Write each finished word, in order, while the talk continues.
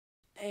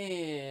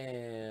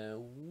And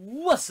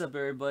what's up,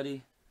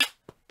 everybody?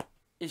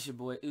 It's your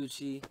boy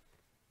Uchi,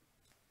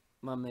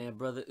 my man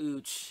brother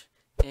Uch,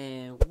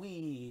 and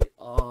we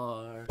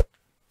are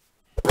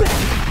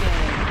back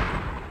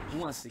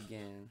again, once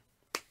again,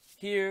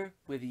 here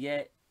with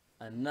yet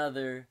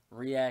another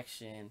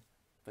reaction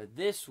for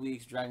this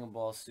week's Dragon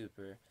Ball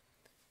Super.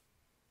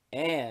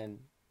 And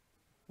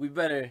we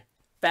better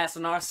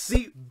fasten our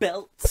seat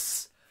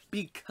belts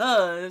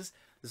because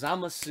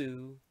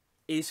Zamasu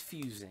is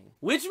fusing,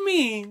 which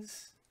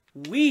means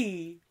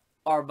we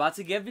are about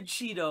to get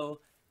Vegito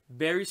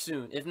very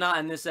soon, if not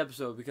in this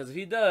episode, because if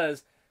he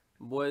does,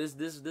 boy,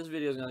 this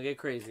video is gonna get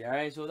crazy. All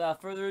right, so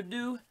without further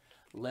ado,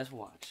 let's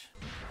watch.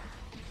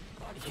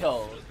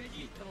 Yo,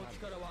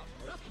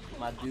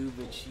 my dude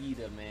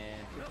Vegeta, man.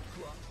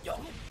 Yo,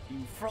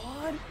 you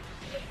fraud!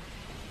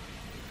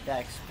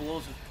 That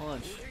explosive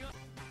punch.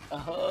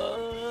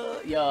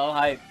 Yo, I'm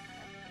hyped.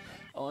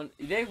 Oh,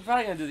 they're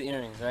probably gonna do the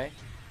earrings, right?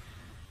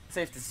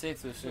 Safe to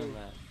assume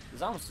that.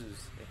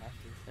 Zamasu's. They have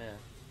to. Yeah.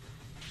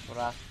 What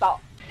I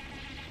thought.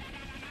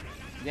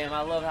 Damn,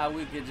 I love how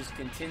we could just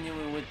continue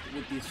with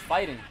these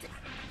fighting.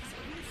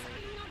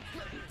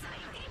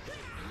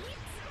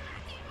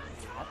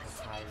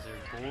 Appetizer,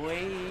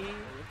 boy.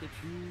 Look at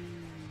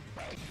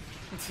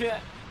you.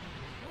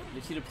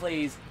 Vegeta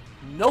plays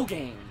no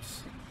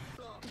games.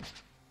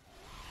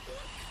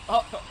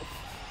 Oh.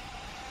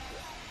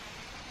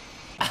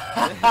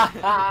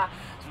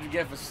 That's what you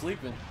get for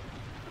sleeping.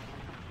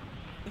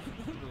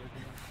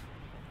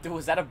 Dude,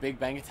 was that a Big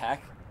Bang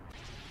attack?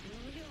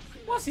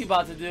 What's he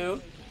about to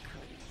do?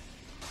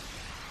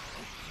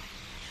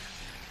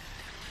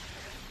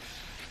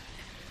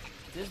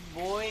 This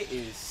boy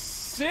is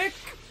sick.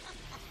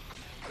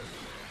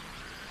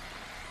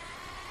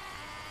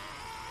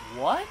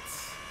 What?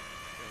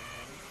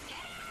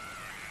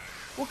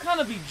 What kind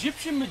of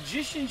Egyptian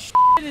magician shit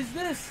is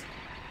this?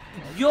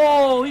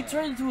 Yo, he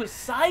turned into a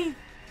scythe?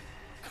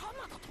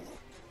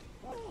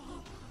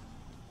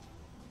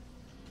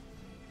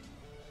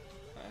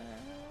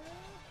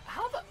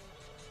 How the...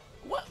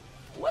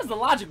 What's the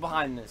logic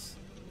behind this?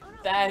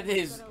 That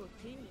is...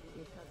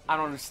 I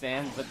don't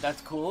understand, but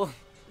that's cool.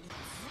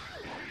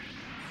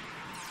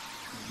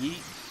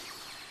 Yeet.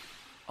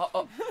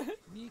 Uh-oh.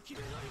 He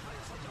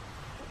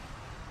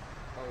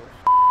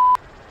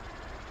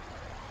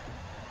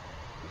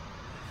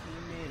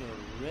made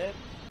a rip.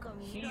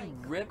 He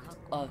ripped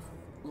a...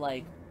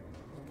 like...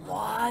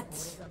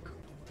 What?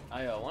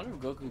 I wonder if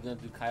Goku's gonna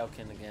do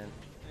Kaioken again.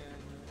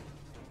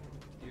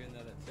 Even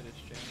though that footage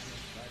stream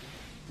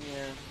was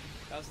Yeah.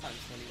 that was times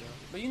 20 though.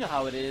 But you know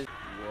how it is.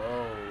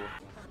 Whoa.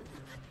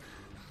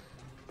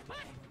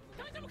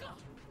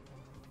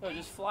 Yo,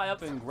 just fly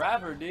up and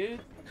grab her, dude.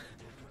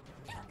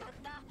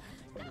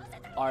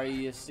 Are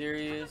you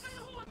serious?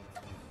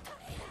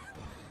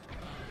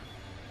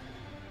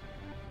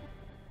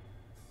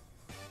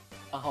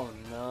 Oh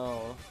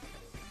no.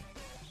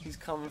 He's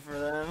coming for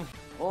them.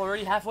 Well,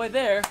 already halfway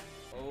there.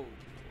 Oh, what?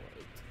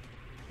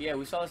 Yeah,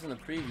 we saw this in the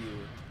preview.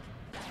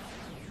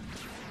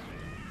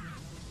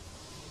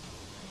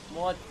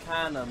 What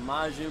kind of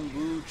Majin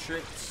Buu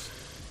tricks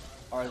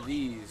are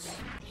these?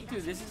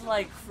 Dude, this is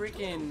like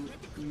freaking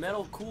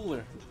metal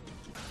cooler.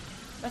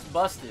 That's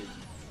busted.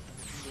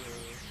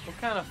 What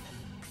kind of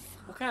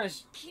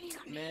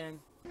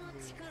man?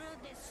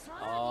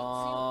 Oh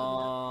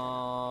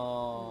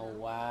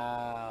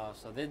wow!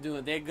 So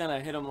they're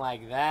gonna hit him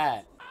like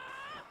that.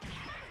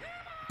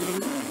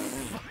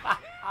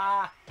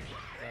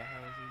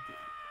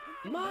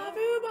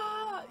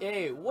 Mabuba!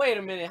 Hey, wait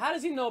a minute. How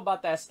does he know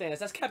about that stance?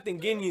 That's Captain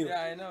Ginyu.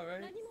 Yeah, I know,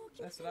 right?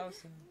 That's what I was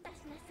saying.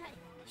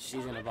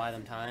 She's gonna buy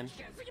them time.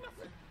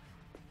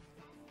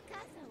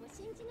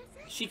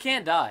 She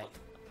can't die.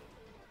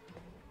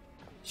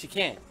 She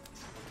can't.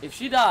 If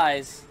she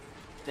dies,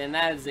 then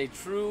that is a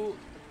true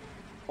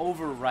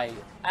overwrite.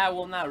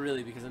 Well, not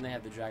really, because then they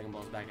have the Dragon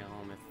Balls back at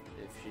home if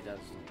she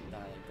doesn't die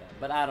like that.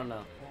 But I don't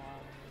know.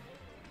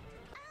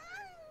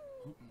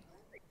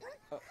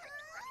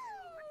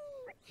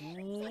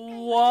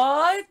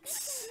 What?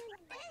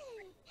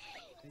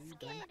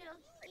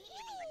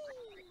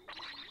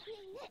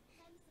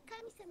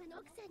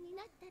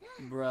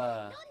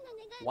 Bruh.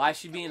 Why is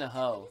she being a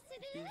hoe?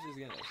 He's just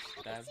gonna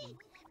stab him.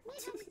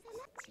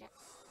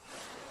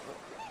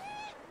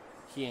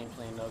 He ain't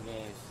playing no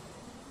games.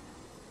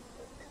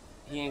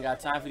 He ain't got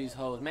time for these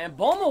hoes. Man,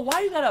 Bulma, why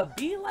you gotta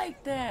be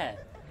like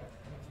that?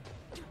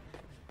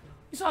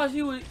 You saw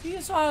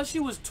how she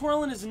was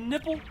twirling his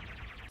nipple?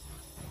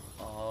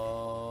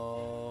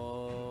 Oh,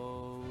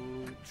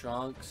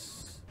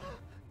 Trunks.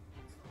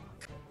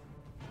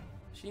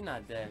 She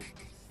not dead.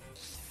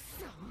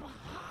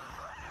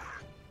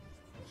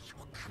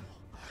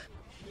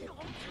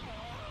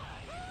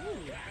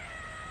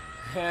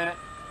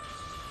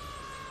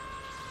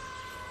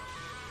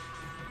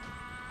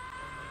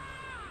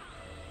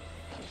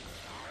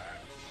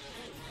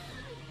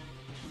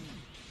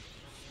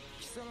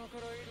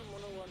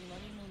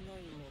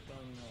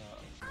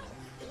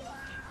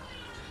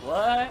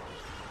 What?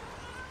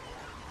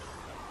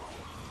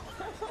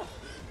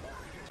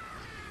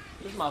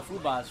 This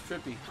Mafubaa is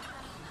trippy.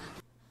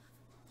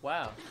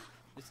 Wow.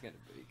 It's gonna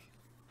break.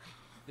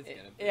 It's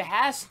gonna break. It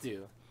has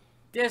to.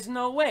 There's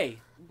no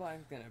way.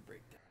 Black's gonna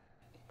break that.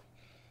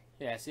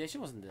 Yeah, see, she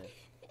wasn't dead.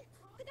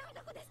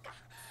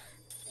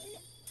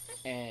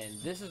 And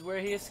this is where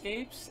he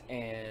escapes,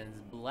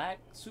 and Black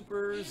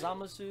Super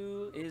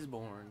Zamasu is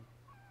born.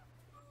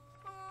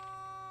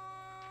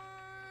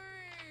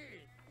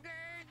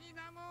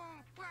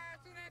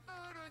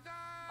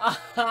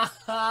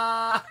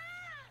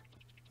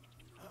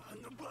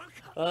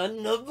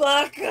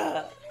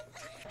 Anabaka!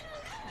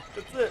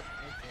 That's it.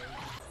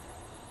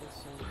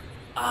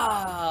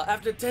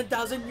 After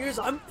 10,000 years,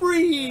 I'm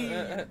free!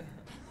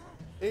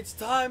 It's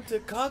time to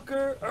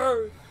conquer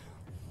Earth!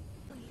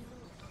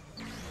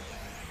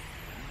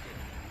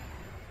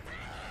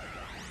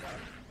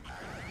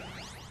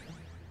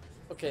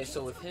 Okay,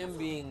 so with him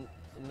being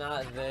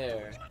not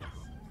there,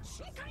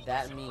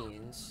 that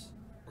means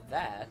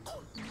that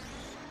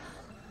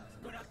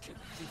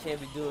he can't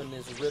be doing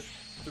this rip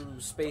through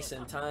space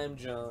and time,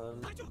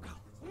 John.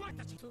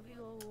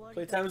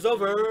 Playtime is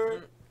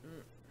over!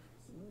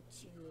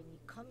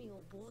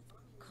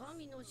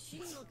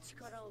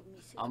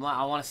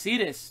 I want to see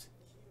this.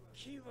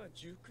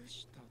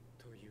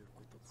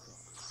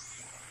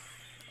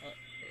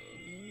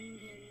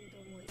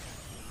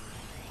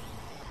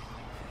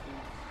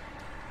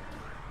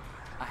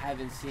 I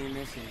haven't seen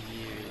this in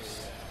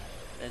years.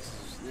 This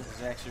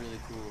is actually really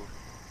cool.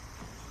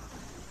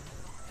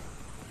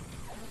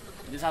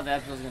 This is how the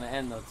episode's gonna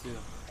end, though, too.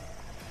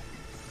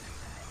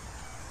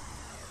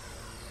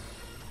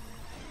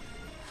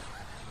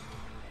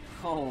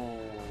 Oh,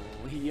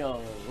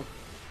 yo.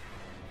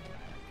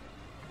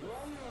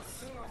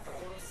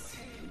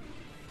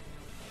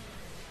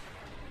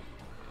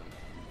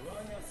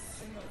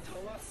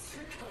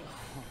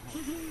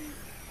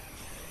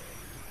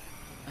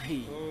 Hey,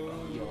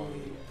 yo.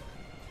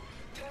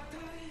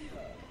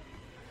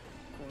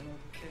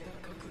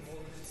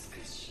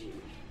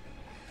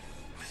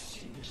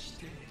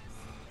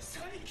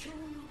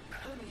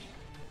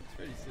 It's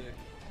pretty sick.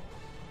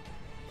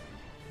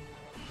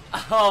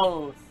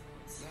 Oh.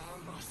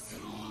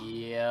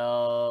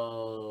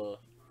 Yo.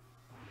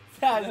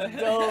 That's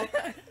dope.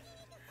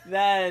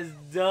 That is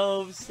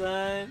dope,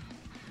 son.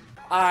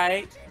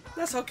 Alright.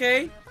 That's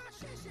okay.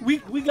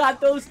 We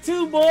got those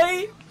too,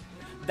 boy.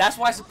 That's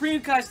why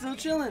Supreme Kai's still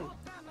chilling.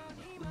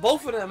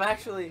 Both of them,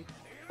 actually.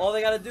 All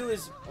they gotta do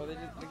is... Oh, they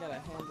got a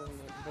hand on them.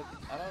 But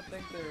I don't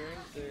think their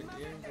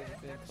earrings are the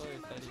same color,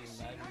 if that even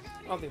matters.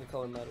 I don't think the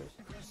color matters.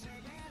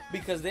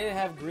 Because they didn't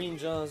have green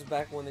Johns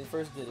back when they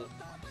first did it.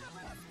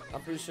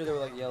 I'm pretty sure they were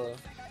like yellow.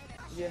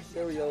 Yeah,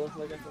 they were yellow,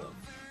 like I thought.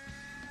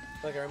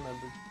 Like I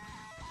remembered.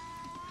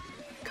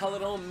 Color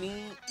don't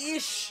mean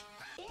ish.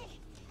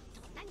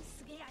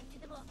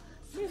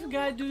 This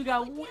guy dude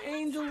got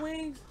angel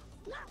wings.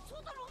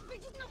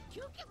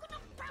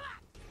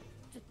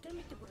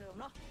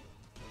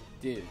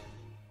 Dude.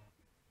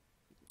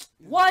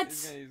 What?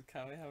 He's gonna use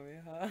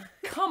Kamehameha.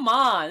 Come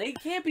on, they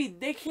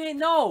can't,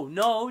 no.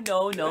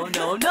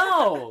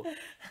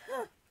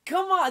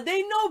 Come on,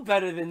 they know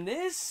better than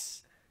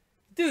this.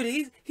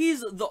 Dude,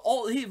 he's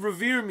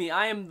revere me.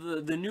 I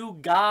am the new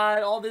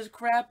god, all this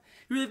crap.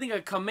 You really think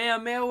a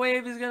Kamehameha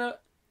wave is gonna...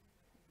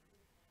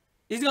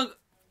 That's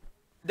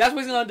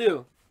what he's gonna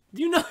do.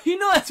 You know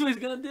that's what he's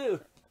gonna do.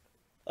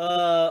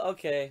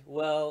 Okay,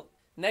 well,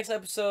 next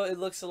episode, it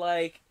looks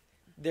like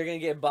they're gonna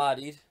get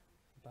bodied.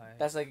 Bye.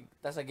 That's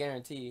a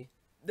guarantee.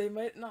 They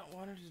might not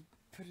want to just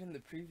put it in the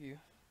preview.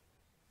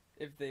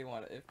 If they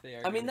are.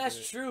 I mean,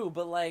 that's true,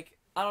 but like,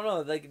 I don't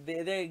know, like,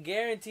 they're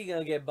guaranteed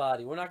gonna get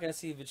bodied. We're not gonna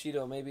see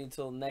Vegito maybe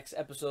until next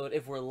episode,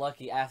 if we're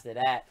lucky after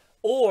that.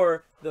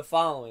 Or the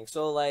following.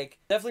 So, like,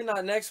 definitely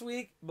not next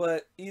week,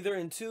 but either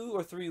in 2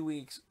 or 3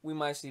 weeks, we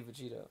might see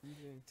Vegito.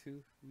 You're doing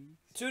 2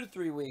 weeks? 2 to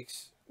 3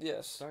 weeks,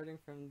 yes. Starting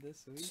from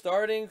this week?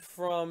 Starting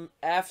from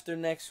after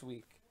next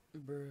week.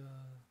 Bruh.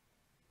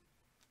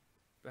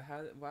 But how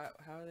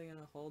are they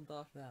gonna hold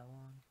off that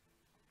long?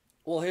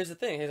 Well, here's the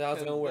thing. Here's how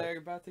it's gonna work. They're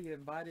about to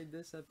get bodied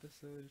this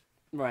episode.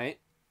 Right.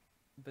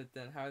 But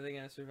then how are they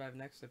gonna survive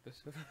next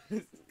episode?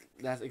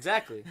 That's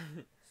exactly.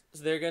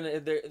 So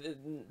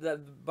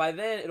by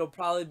then it'll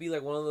probably be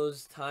like one of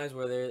those times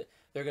where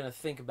they're gonna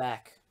think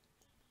back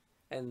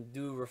and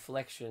do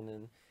reflection,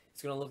 and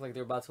it's gonna look like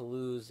they're about to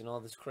lose and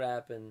all this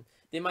crap, and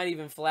they might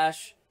even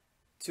flash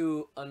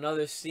to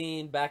another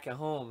scene back at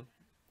home.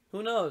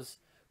 Who knows?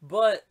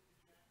 But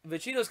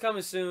Vegito's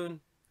coming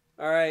soon.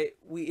 All right,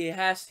 he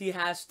has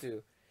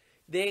to.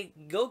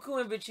 Goku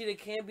and Vegeta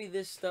can't be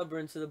this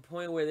stubborn to the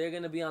point where they're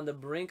gonna be on the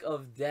brink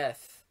of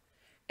death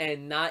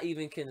and not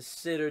even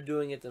consider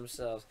doing it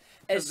themselves.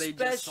 They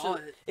just saw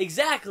it.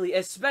 Exactly,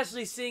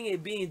 especially seeing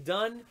it being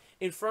done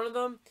in front of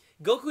them.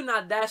 Goku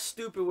not that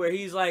stupid where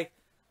he's like,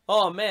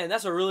 "Oh man,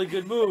 that's a really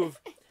good move,"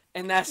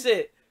 and that's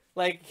it.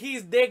 Like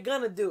they're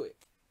gonna do it.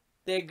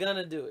 They're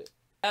gonna do it.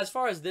 As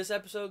far as this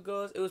episode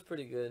goes, it was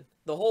pretty good.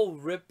 The whole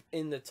rip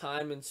in the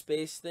time and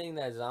space thing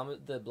that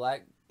the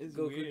Black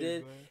Goku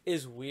did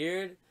is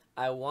weird.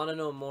 I want to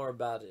know more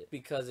about it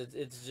because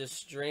it's just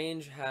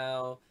strange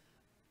how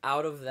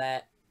out of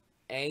that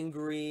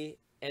angry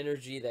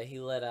energy that he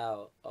let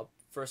out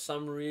for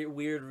some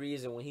weird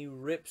reason, when he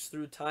rips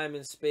through time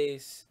and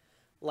space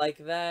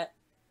like that,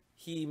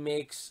 he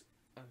makes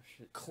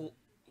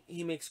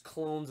he makes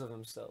clones of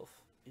himself.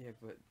 Yeah,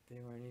 but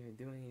they weren't even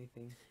doing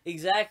anything.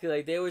 Exactly,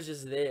 like they were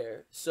just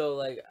there. So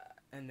like,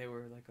 and they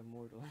were like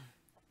immortal.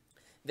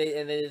 They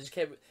just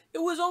kept. It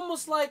was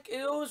almost like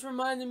it always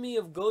reminded me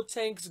of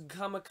Gotenk's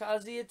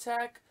kamikaze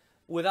attack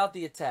without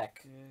the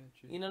attack. Yeah,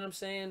 true. You know what I'm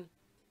saying?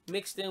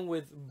 Mixed in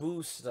with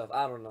boost stuff.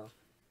 I don't know,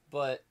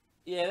 but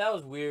yeah, that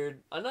was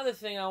weird. Another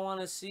thing I want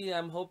to see,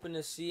 I'm hoping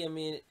to see. I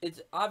mean,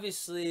 it's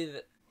obviously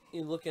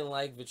looking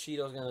like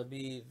Vegeto's gonna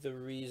be the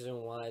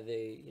reason why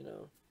they, you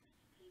know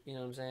what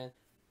I'm saying.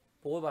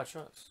 But what about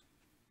Trunks?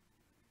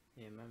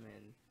 Yeah, my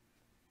man,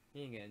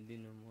 he ain't gonna do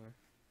no more.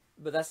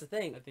 But that's the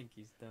thing. I think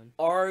he's done.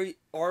 Are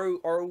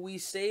we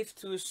safe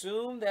to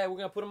assume that we're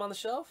gonna put him on the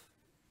shelf?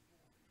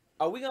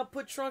 Are we gonna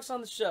put Trunks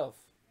on the shelf?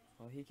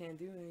 Well, he can't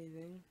do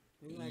anything.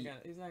 He's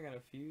not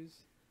gonna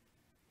fuse.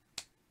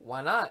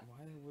 Why not?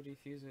 Why would he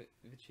fuse with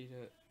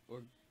Vegeta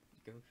or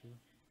Goku?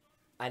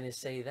 I didn't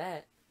say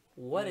that.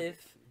 What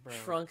if bro.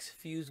 Trunks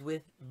fused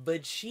with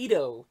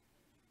Vegito?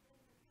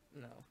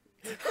 No.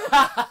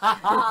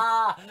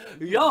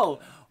 Yo,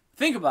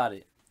 think about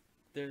it.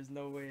 There's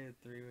no way a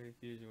three-way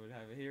fusion would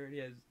happen. He already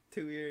has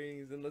 2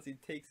 earrings unless he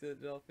takes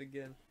it off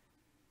again.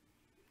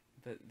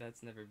 But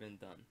that's never been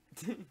done.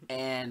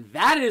 And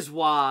that is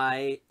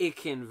why it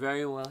can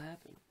very well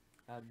happen.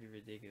 That'd be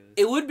ridiculous.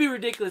 It would be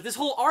ridiculous. This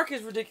whole arc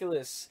is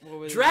ridiculous.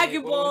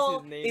 Dragon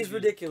Ball is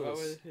ridiculous.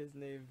 What would his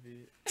name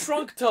be?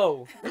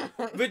 Trunkto.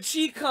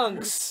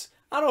 Vachikunks.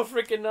 I don't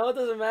freaking know. It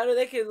doesn't matter.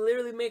 They can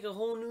literally make a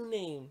whole new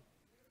name.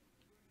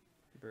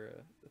 Bruh,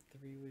 a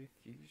three-way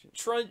fusion.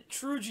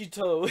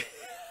 Trujito.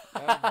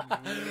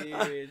 That'd be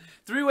weird.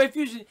 Three-way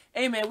fusion.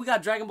 Hey man, we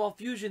got Dragon Ball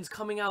Fusions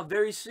coming out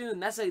very soon.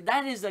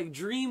 That is a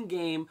dream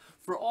game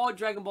for all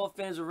Dragon Ball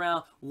fans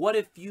around. What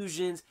if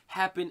fusions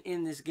happen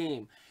in this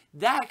game?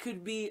 That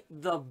could be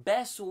the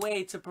best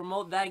way to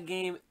promote that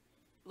game.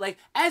 Like,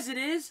 as it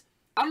is,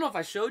 I don't know if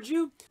I showed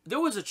you, there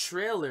was a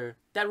trailer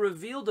that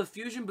revealed a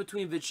fusion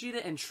between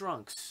Vegeta and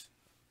Trunks.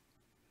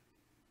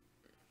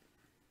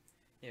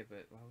 Yeah,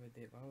 but why would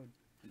they?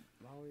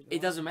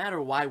 It doesn't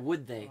matter. Why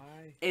would they?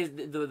 Why?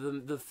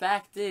 The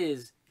fact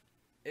is,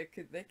 They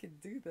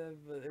could do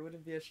that, but it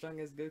wouldn't be as strong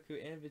as Goku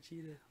and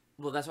Vegeta.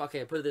 well, that's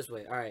okay. Put it this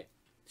way. All right,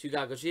 so you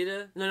got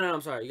Gogeta. No,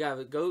 I'm sorry. You got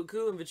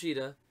Goku and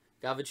Vegeta.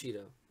 Got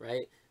Vegito,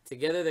 right?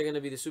 Together, they're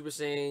gonna be the Super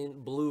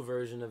Saiyan blue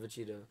version of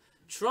Vegito.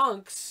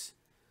 Trunks,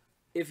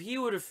 if he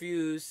were to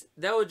fuse,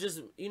 that would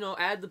just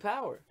add the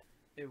power.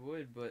 It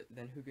would, but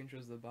then who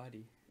controls the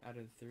body out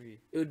of the 3?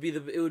 It would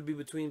be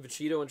between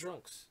Vegito and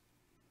Trunks.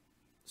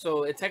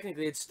 So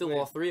technically, it's still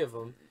all 3 of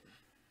them.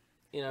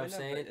 You know what I'm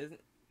saying? Isn't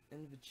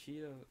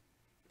Vegito?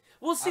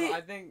 We'll see. I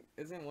think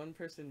isn't one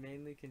person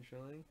mainly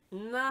controlling?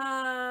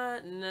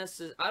 Not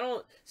necessarily. I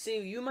don't see.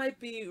 You might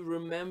be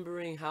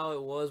remembering how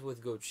it was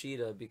with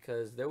Gogeta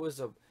because I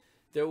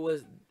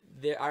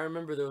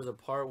remember there was a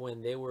part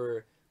when they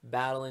were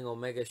battling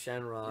Omega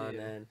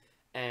Shenron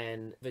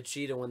and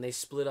Vegeta, when they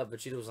split up.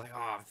 Vegeta was like,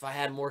 "Oh, if I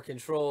had more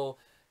control,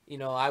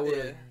 I would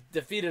have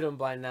defeated him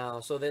by now."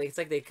 So it's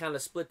like they kind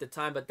of split the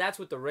time. But that's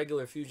with the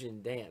regular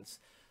fusion dance.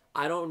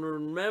 I don't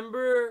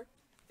remember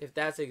if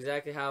that's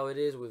exactly how it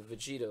is with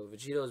Vegito.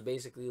 Vegito is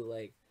basically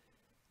like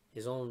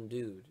his own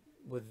dude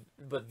but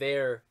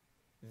I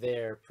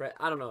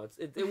don't know.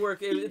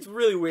 It's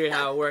really weird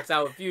how it works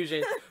out with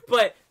fusion.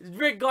 But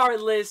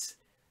regardless,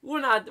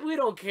 we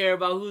don't care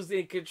about who's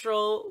in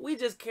control. We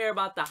just care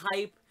about the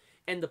hype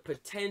and the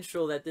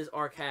potential that this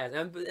arc has.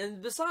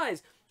 And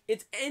besides,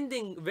 it's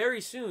ending very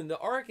soon. The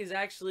arc is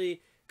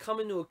actually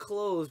coming to a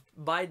close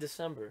by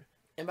December.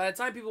 And by the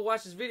time people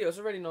watch this video, it's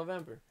already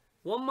November.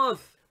 1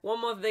 month. 1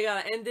 month, they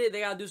gotta end it. They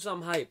gotta do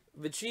some hype.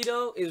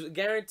 Vegito is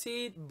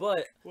guaranteed,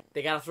 but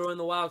they gotta throw in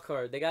the wild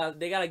card. They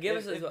gotta give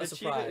us a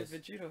surprise.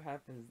 If Vegito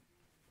happens,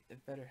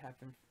 it better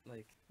happen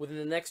like within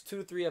the next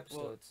 2-3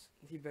 episodes.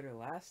 Well, he better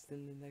last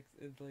in the next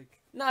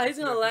Nah, he's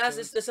gonna last.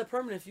 It's a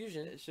permanent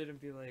fusion. It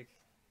shouldn't be like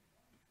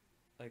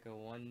a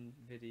 1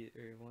 video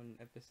or 1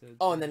 episode.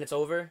 Oh, and then it's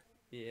over.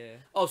 Yeah.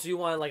 Oh, so you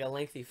want like a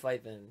lengthy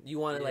fight then? You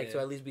want it to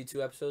at least be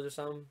 2 episodes or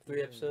something?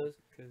 3 episodes?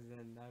 Because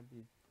then that'd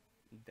be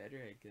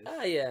better, I guess.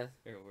 Ah, yeah.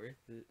 Or worth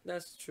it.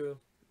 That's true.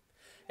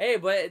 Hey,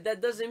 but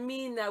that doesn't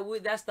mean that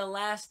that's the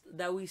last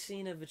that we've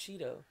seen of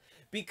Vegito.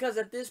 Because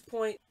at this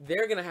point,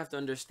 they're going to have to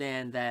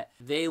understand that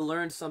they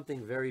learned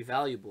something very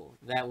valuable.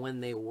 That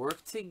when they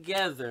work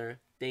together,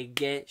 they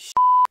get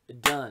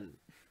done.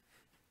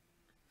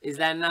 Is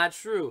that not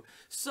true?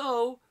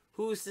 So,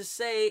 who's to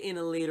say in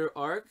a later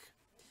arc,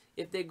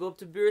 if they go up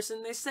to Beerus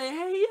and they say,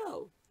 "Hey,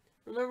 yo,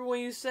 remember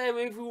when you said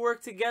maybe if we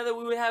work together,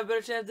 we would have a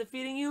better chance of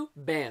defeating you?"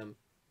 Bam.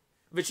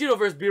 Vegito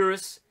versus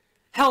Beerus.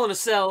 Hell in a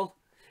Cell.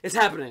 It's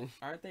happening.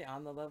 Aren't they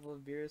on the level of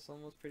Beerus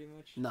almost pretty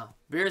much? No,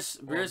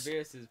 Beerus Beerus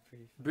is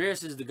pretty.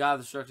 Beerus is the god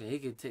of destruction. He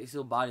could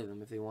he'll body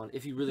them if they want,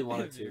 if he really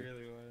wanted If to. he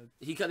really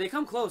wanted. They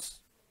come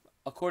close,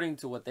 according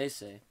to what they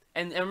say.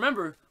 And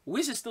remember,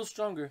 Whis is still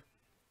stronger.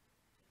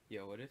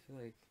 Yo, what if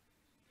like,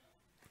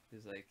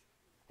 there's like,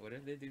 what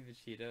if they do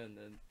Vegeta and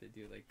then they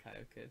do like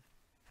Kaioken?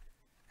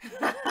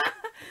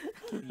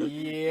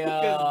 Yeah.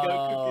 Because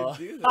Goku could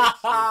do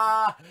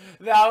that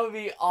shit. That would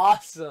be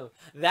awesome.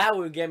 That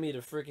would get me to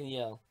freaking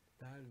yell.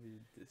 That would be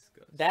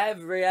disgusting.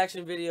 That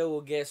reaction video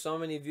will get so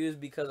many views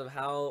because of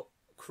how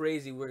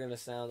crazy we're gonna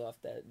sound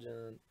off that,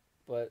 John.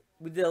 But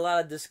we did a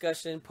lot of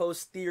discussion,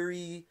 post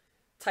theory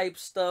type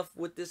stuff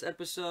with this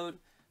episode.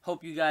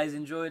 Hope you guys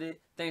enjoyed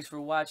it. Thanks for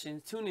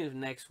watching. Tune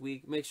in next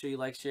week. Make sure you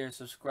like, share, and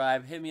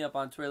subscribe. Hit me up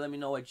on Twitter. Let me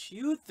know what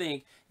you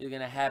think is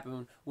going to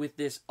happen with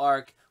this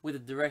arc, with the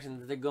direction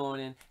that they're going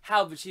in,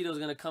 how Vegito is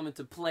going to come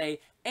into play,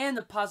 and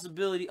the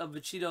possibility of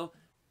Vegito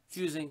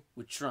fusing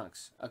with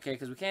Trunks. Okay,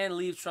 because we can't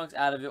leave Trunks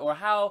out of it, or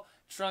how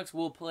Trunks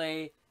will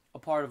play a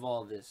part of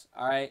all of this.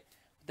 All right?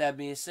 With that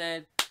being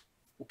said,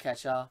 we'll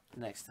catch y'all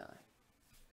next time.